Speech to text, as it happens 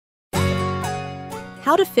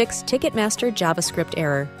How to fix Ticketmaster JavaScript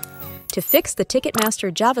error. To fix the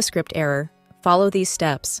Ticketmaster JavaScript error, follow these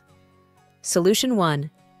steps. Solution 1.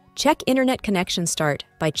 Check Internet connection start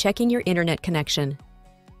by checking your Internet connection.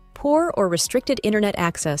 Poor or restricted Internet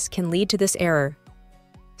access can lead to this error.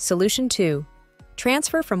 Solution 2.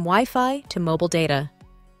 Transfer from Wi-Fi to mobile data.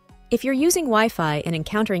 If you're using Wi-Fi and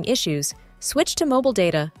encountering issues, switch to mobile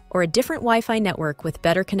data or a different Wi-Fi network with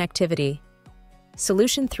better connectivity.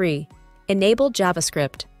 Solution 3. Enable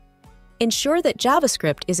JavaScript. Ensure that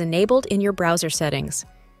JavaScript is enabled in your browser settings.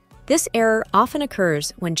 This error often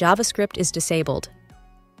occurs when JavaScript is disabled.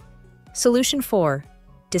 Solution 4.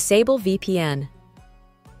 Disable VPN.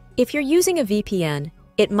 If you're using a VPN,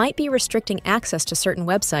 it might be restricting access to certain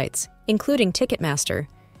websites, including Ticketmaster.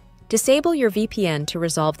 Disable your VPN to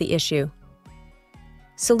resolve the issue.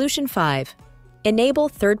 Solution 5. Enable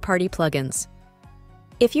third-party plugins.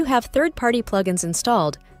 If you have third-party plugins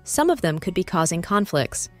installed, some of them could be causing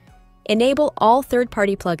conflicts. Enable all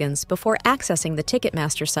third-party plugins before accessing the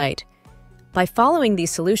Ticketmaster site. By following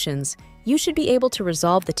these solutions, you should be able to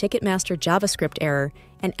resolve the Ticketmaster JavaScript error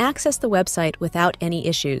and access the website without any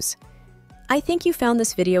issues. I think you found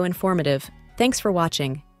this video informative. Thanks for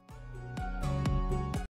watching.